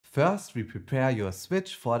First, we prepare your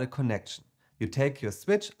switch for the connection. You take your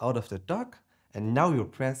switch out of the dock and now you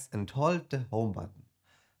press and hold the home button,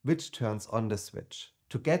 which turns on the switch.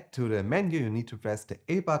 To get to the menu, you need to press the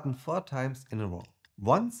A button 4 times in a row.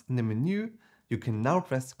 Once in the menu, you can now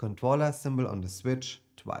press the controller symbol on the switch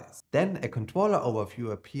twice. Then a controller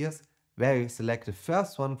overview appears where you select the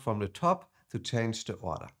first one from the top to change the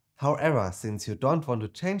order. However, since you don't want to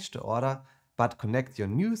change the order but connect your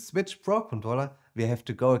new Switch Pro controller, we have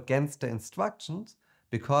to go against the instructions,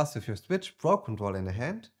 because with your Switch Pro controller in the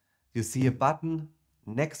hand, you see a button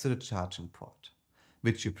next to the charging port,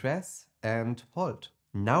 which you press and hold.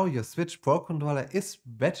 Now your Switch Pro controller is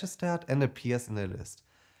registered and appears in the list.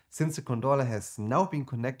 Since the controller has now been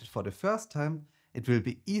connected for the first time, it will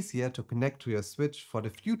be easier to connect to your Switch for the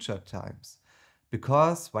future times.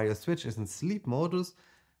 Because while your Switch is in sleep modus,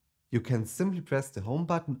 you can simply press the home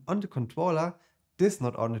button on the controller. This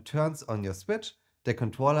not only turns on your Switch, the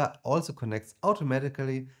controller also connects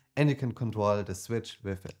automatically and you can control the Switch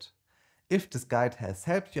with it. If this guide has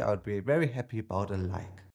helped you, I would be very happy about a like.